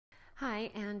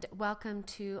Hi, and welcome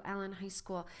to Allen High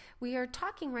School. We are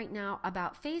talking right now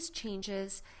about phase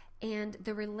changes and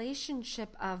the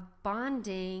relationship of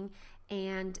bonding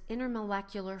and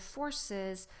intermolecular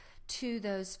forces to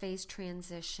those phase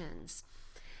transitions.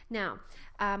 Now,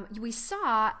 we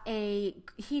saw a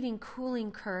heating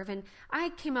cooling curve, and I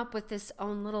came up with this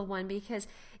own little one because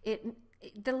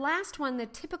the last one, the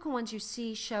typical ones you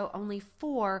see, show only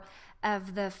 4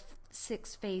 of the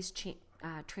 6 phase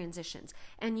transitions,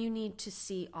 and you need to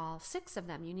see all 6 of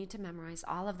them. You need to memorize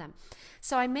all of them.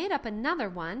 So I made up another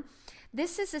one.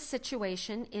 This is a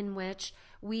situation in which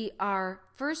we are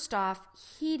first off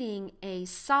heating a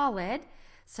solid.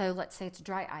 So let's say it's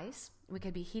dry ice. We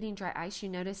could be heating dry ice. You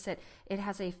notice that it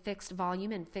has a fixed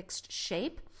volume and fixed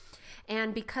shape,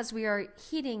 and because we are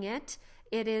heating it,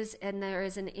 and there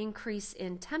is an increase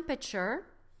in temperature,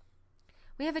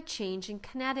 we have a change in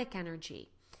kinetic energy.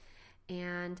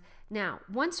 And now,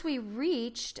 once we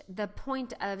reached the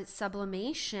point of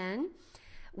sublimation,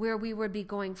 where we would be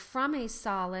going from a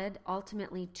solid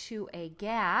ultimately to a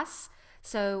gas,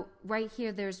 so right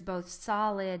here there's both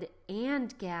solid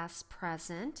and gas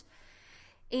present,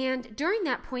 and during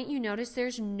that point you notice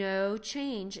there's no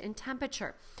change in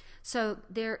temperature. So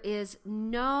there is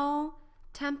no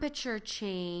temperature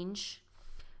change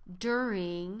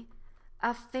during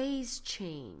a phase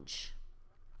change.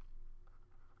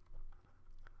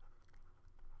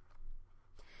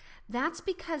 That's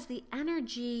because the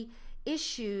energy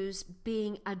issues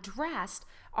being addressed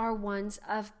are ones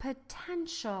of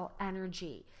potential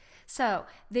energy. So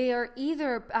they are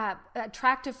either,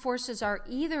 attractive forces are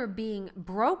either being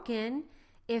broken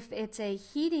if it's a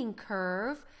heating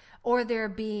curve, or they're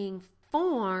being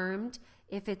formed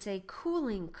if it's a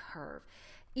cooling curve.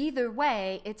 Either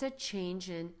way, it's a change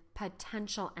in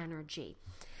potential energy.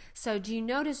 So do you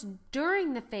notice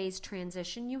during the phase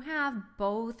transition you have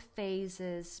both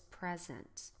phases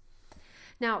present?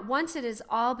 Now, once it has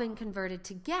all been converted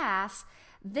to gas,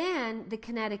 then the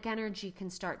kinetic energy can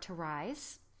start to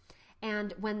rise.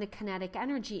 And when the kinetic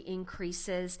energy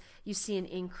increases, you see an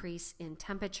increase in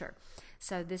temperature.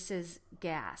 So this is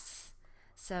gas.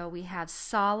 So we have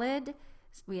solid,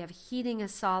 we have heating a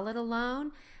solid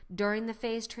alone. During the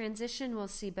phase transition, we'll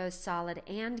see both solid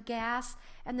and gas,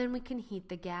 and then we can heat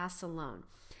the gas alone.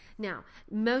 Now,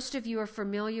 most of you are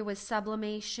familiar with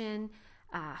sublimation.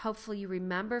 Hopefully you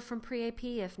remember from pre-AP.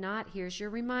 If not, here's your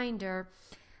reminder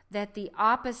that the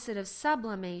opposite of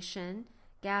sublimation,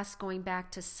 gas going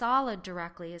back to solid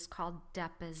directly, is called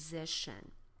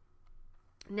deposition.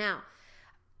 Now,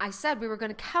 I said we were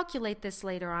going to calculate this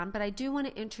later on, but I do want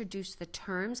to introduce the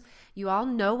terms. You all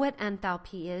know what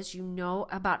enthalpy is. You know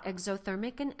about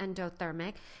exothermic and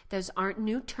endothermic. Those aren't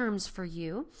new terms for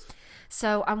you.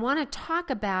 So I want to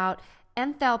talk about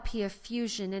enthalpy of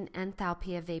fusion and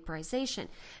enthalpy of vaporization,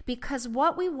 because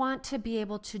what we want to be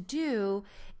able to do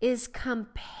is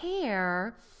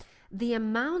compare the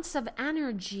amounts of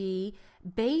energy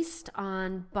based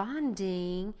on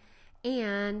bonding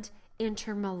and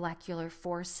intermolecular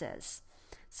forces.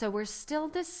 So we're still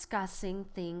discussing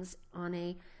things on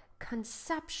a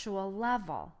conceptual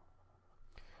level,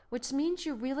 which means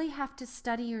you really have to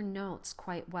study your notes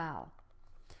quite well.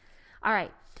 All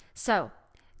right, so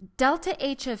delta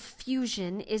H of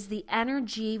fusion is the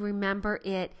energy, remember,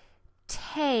 it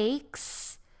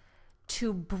takes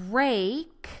to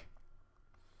break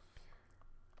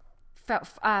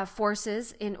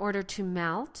forces in order to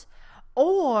melt,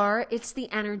 or it's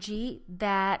the energy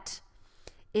that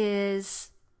is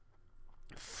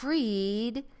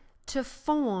freed to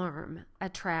form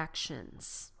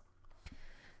attractions.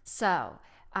 So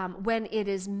when it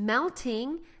is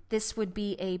melting, this would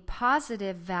be a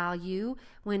positive value.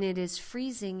 When it is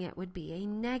freezing, it would be a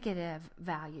negative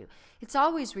value. It's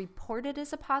always reported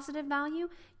as a positive value.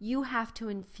 You have to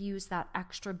infuse that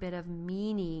extra bit of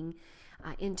meaning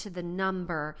into the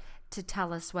number to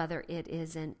tell us whether it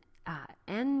is an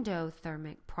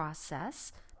endothermic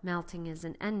process. Melting is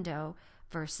an endo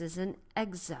versus an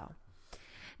exo.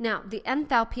 Now, the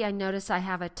enthalpy, I notice I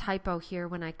have a typo here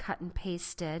when I cut and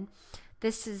pasted.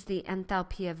 This is the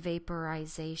enthalpy of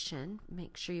vaporization.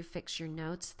 Make sure you fix your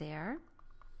notes there.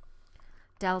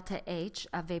 Delta H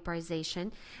of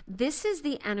vaporization. This is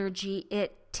the energy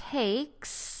it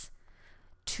takes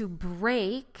to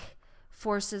break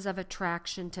forces of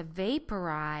attraction to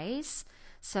vaporize.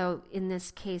 So in this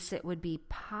case, it would be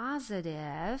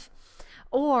positive,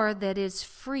 or that is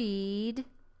freed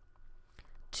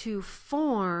to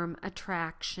form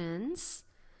attractions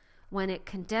when it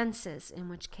condenses, in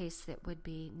which case it would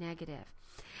be negative.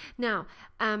 Now,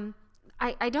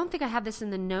 I don't think I have this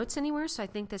in the notes anywhere, so I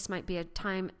think this might be a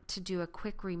time to do a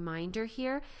quick reminder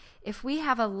here. If we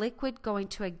have a liquid going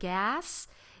to a gas,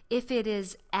 if it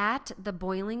is at the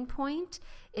boiling point,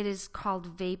 it is called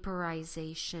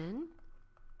vaporization.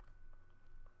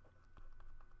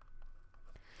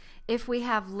 If we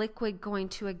have liquid going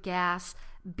to a gas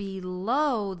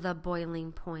below the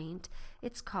boiling point,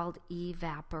 it's called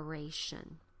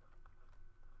evaporation.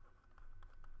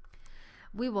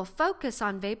 We will focus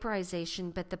on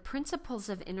vaporization, but the principles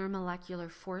of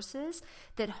intermolecular forces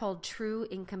that hold true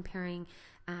in comparing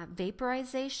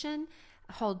vaporization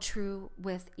hold true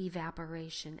with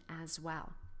evaporation as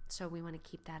well. So we want to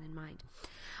keep that in mind.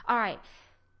 All right.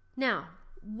 Now,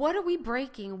 what are we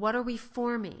breaking? What are we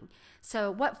forming?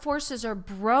 So what forces are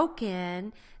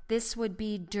broken? This would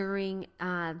be during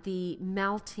the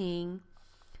melting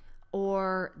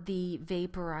or the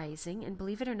vaporizing. And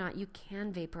believe it or not, you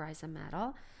can vaporize a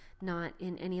metal, not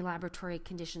in any laboratory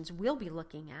conditions we'll be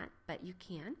looking at, but you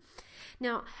can.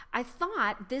 Now, I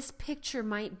thought this picture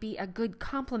might be a good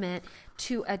complement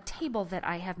to a table that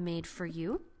I have made for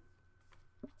you.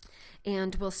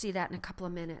 And we'll see that in a couple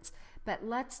of minutes. But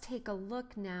let's take a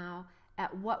look now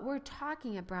at what we're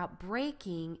talking about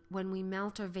breaking when we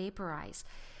melt or vaporize.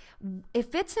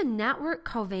 If it's a network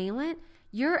covalent,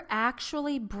 you're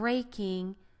actually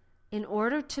breaking, in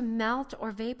order to melt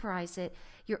or vaporize it,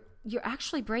 you're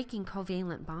actually breaking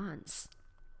covalent bonds.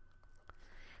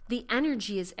 The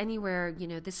energy is anywhere,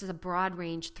 this is a broad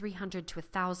range, 300 to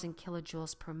 1,000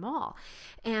 kilojoules per mole.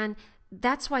 And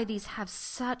that's why these have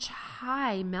such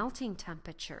high melting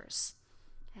temperatures.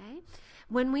 Okay?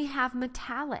 When we have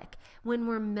metallic, when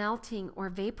we're melting or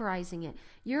vaporizing it,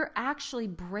 you're actually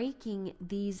breaking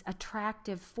these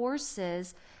attractive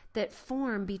forces that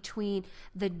form between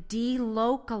the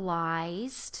delocalized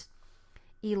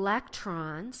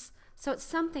electrons. So it's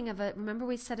something of a, remember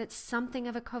we said it's something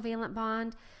of a covalent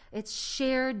bond? It's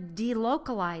shared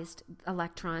delocalized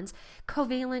electrons.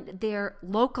 Covalent, they're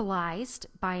localized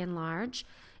by and large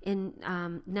in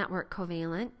network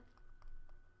covalent.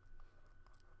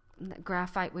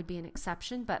 Graphite would be an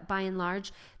exception, but by and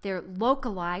large, they're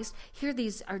localized. Here,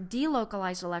 these are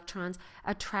delocalized electrons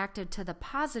attracted to the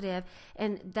positive,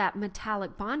 and that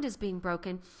metallic bond is being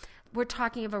broken. We're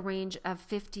talking of a range of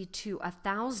 50 to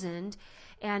 1,000,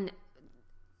 and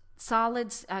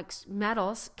solids,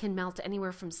 metals can melt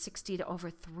anywhere from 60 to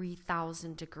over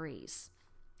 3,000 degrees.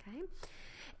 Okay?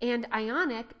 And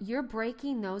ionic, you're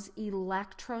breaking those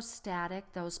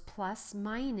electrostatic, those plus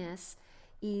minus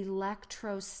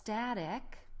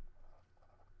electrostatic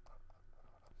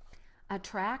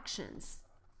attractions.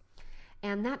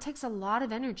 And that takes a lot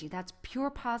of energy. That's pure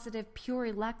positive,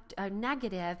 pure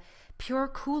negative, pure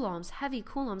coulombs, heavy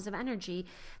coulombs of energy.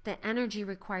 The energy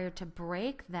required to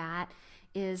break that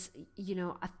is,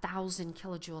 1,000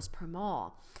 kilojoules per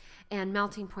mole. And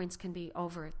melting points can be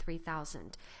over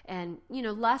 3,000. And,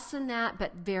 less than that,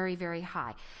 but very, very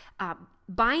high.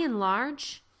 By and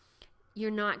large, you're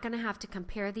not going to have to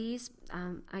compare these.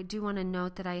 I do want to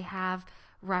note that I have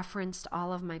referenced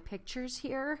all of my pictures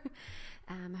here.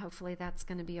 Hopefully that's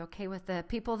going to be okay with the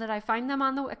people that I find them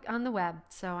on the web.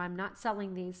 So I'm not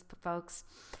selling these, folks.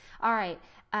 All right.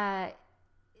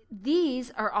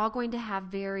 These are all going to have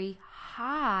very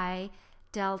high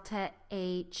delta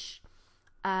H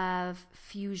of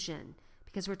fusion,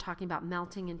 because we're talking about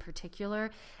melting in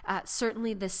particular.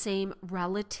 Certainly the same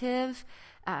relative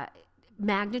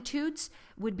magnitudes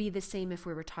would be the same if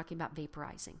we were talking about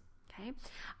vaporizing. Okay,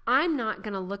 I'm not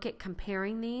going to look at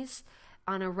comparing these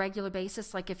on a regular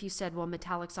basis. Like if you said, well,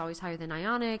 metallic's always higher than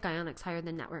ionic, ionic's higher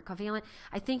than network covalent.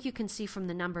 I think you can see from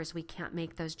the numbers we can't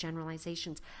make those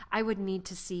generalizations. I would need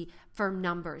to see firm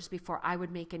numbers before I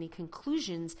would make any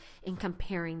conclusions in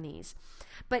comparing these.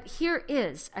 But here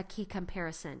is a key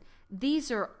comparison.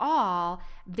 These are all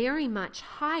very much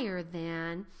higher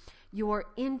than your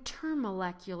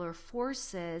intermolecular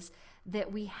forces that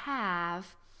we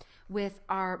have with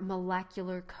our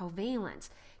molecular covalents.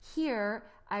 Here,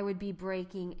 I would be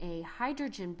breaking a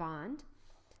hydrogen bond.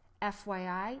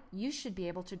 FYI, you should be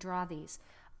able to draw these.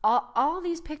 All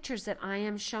these pictures that I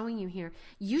am showing you here,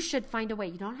 you should find a way.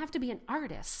 You don't have to be an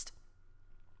artist,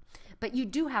 but you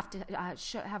do have to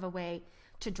have a way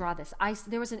to draw this.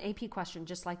 There was an AP question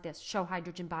just like this, show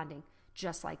hydrogen bonding,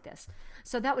 just like this.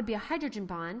 So that would be a hydrogen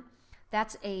bond.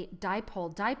 That's a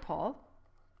dipole-dipole.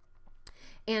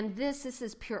 And this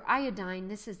is pure iodine.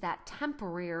 This is that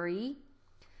temporary.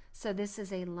 So this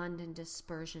is a London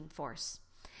dispersion force.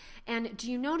 And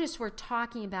do you notice we're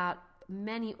talking about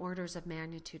many orders of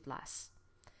magnitude less?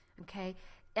 Okay?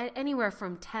 anywhere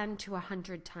from 10 to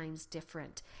 100 times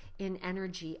different in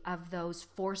energy of those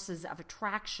forces of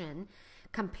attraction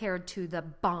compared to the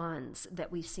bonds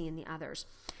that we see in the others.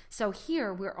 So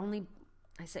here we're only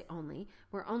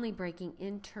breaking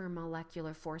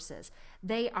intermolecular forces.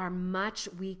 They are much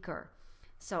weaker.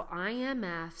 So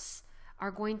IMFs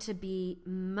are going to be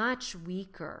much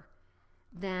weaker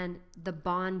than the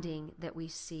bonding that we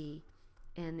see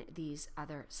in these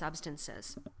other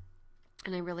substances.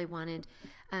 And I really wanted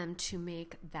to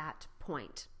make that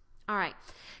point. All right.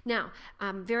 Now,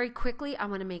 very quickly, I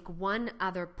want to make one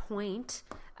other point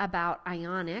about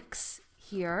ionics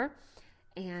here,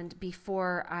 and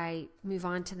before I move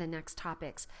on to the next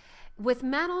topics. With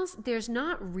metals, there's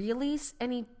not really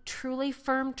any truly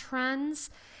firm trends.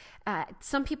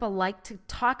 Some people like to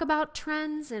talk about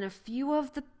trends, and a few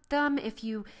of them, if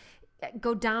you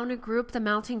go down a group, the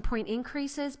melting point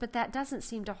increases, but that doesn't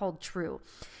seem to hold true.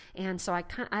 And so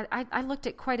I looked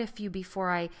at quite a few before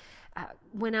I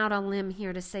went out on a limb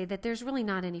here to say that there's really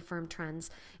not any firm trends.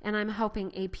 And I'm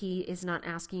hoping AP is not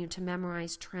asking you to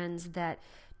memorize trends that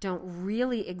don't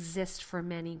really exist for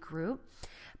many group.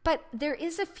 But there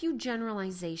is a few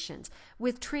generalizations.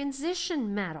 With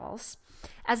transition metals,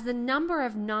 as the number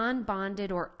of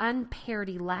non-bonded or unpaired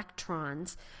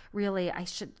electrons, really I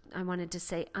wanted to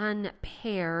say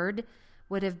unpaired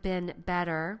would have been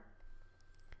better.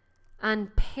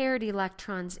 Unpaired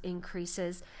electrons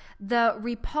increases, the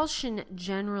repulsion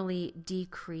generally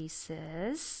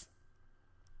decreases.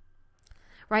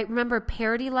 Right? Remember,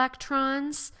 paired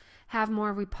electrons have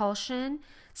more repulsion.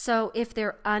 So if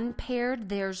they're unpaired,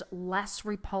 there's less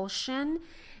repulsion,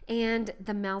 and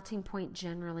the melting point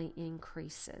generally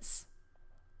increases.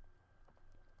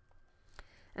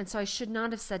 And so I should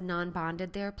not have said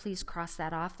non-bonded there. Please cross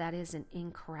that off. That is an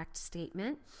incorrect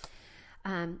statement.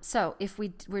 So if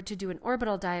we were to do an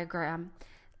orbital diagram,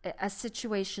 a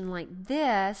situation like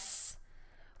this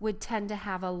would tend to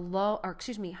have a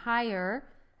higher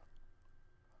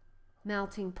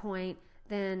melting point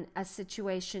than a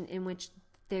situation in which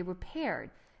they were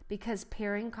paired, because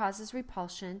pairing causes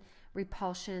repulsion.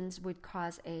 Repulsions would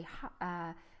cause a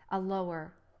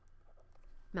lower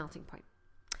melting point.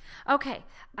 Okay,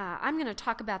 I'm going to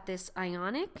talk about this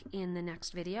ionic in the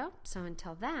next video. So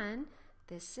until then,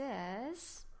 this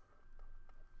is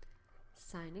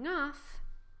signing off.